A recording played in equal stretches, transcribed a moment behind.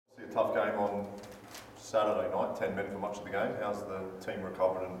tough game on Saturday night, 10 men for much of the game. How's the team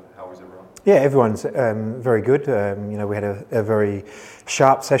recovered and how is everyone? Yeah, everyone's very good. We had a very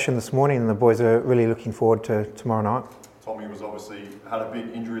sharp session this morning and the boys are really looking forward to tomorrow night. Tommy was obviously had a big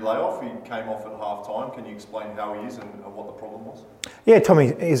injury layoff. He came off at half time. Can you explain how he is and what the problem was? Yeah, Tommy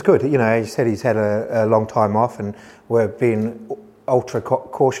is good. As you said, he's had a long time off and we're being ultra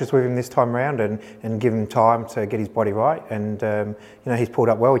cautious with him this time around and give him time to get his body right. And, he's pulled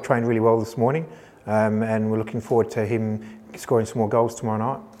up well. He trained really well this morning and we're looking forward to him scoring some more goals tomorrow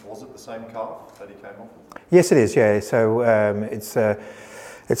night. Was it the same calf that he came off with? Yes, it is, yeah. So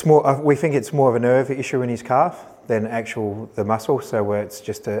it's more. We think it's more of a nerve issue in his calf than the muscle. So it's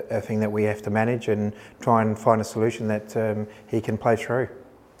just a thing that we have to manage and try and find a solution that he can play through.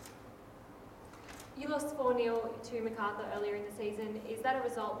 You lost 4-0 to Macarthur earlier in the season. Is that a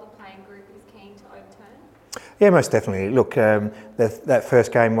result the playing group is keen to overturn? Yeah, most definitely. Look, that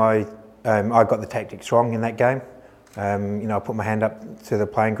first game I got the tactics wrong in that game. I put my hand up to the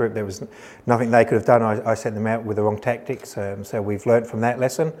playing group. There was nothing they could have done. I sent them out with the wrong tactics. So we've learnt from that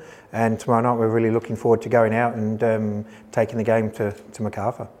lesson. And tomorrow night we're really looking forward to going out and taking the game to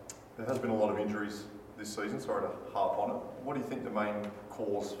Macarthur. There has been a lot of injuries this season. Sorry to harp on it. What do you think the main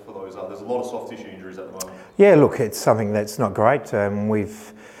cause for those are? There's a lot of soft tissue injuries at the moment. Yeah, look, it's something that's not great.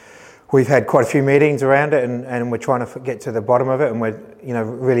 We've had quite a few meetings around it and we're trying to get to the bottom of it and we're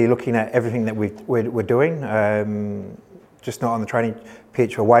really looking at everything that we're doing, just not on the training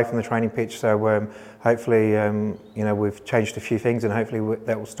pitch or away from the training pitch. So hopefully we've changed a few things and hopefully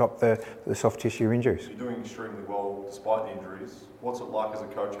that will stop the soft tissue injuries. You're doing extremely well despite the injuries. What's it like as a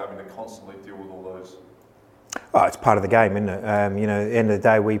coach having to constantly deal with all those? Oh, it's part of the game, isn't it? At the end of the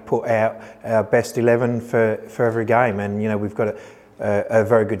day we put out our best 11 for every game and we've got a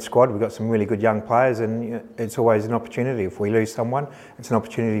very good squad. We've got some really good young players and it's always an opportunity. If we lose someone, it's an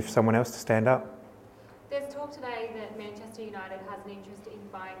opportunity for someone else to stand up. There's talk today that Manchester United has an interest in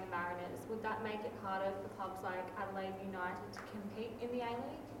buying the Mariners. Would that make it harder for clubs like Adelaide United to compete in the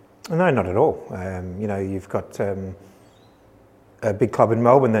A-League? No, not at all. You've got a big club in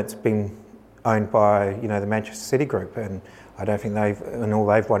Melbourne that's been owned by the Manchester City group and I don't think all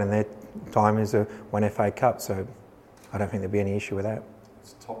they've won in their time is one FA Cup, so I don't think there'd be any issue with that.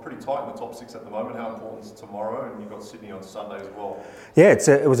 It's pretty tight in the top 6 at the moment. How important is tomorrow? And you've got Sydney on Sunday as well. Yeah,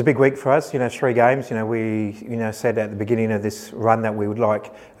 it was a big week for us. 3 games. We said at the beginning of this run that we would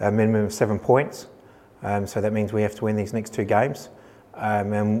like a minimum of 7 points. So that means we have to win these next 2 games.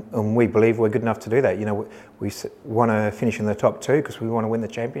 And we believe we're good enough to do that. We want to finish in the top 2 because we want to win the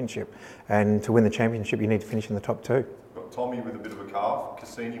championship. And to win the championship, you need to finish in the top 2. Got Tommy with a bit of a calf,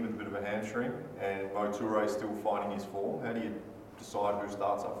 Cassini with a bit of a hamstring, and Macarthur still finding his form. How do you decide who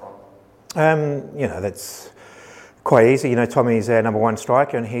starts up front? That's quite easy. Tommy's our number 1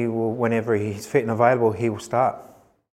 striker, and he will, whenever he's fit and available, he will start.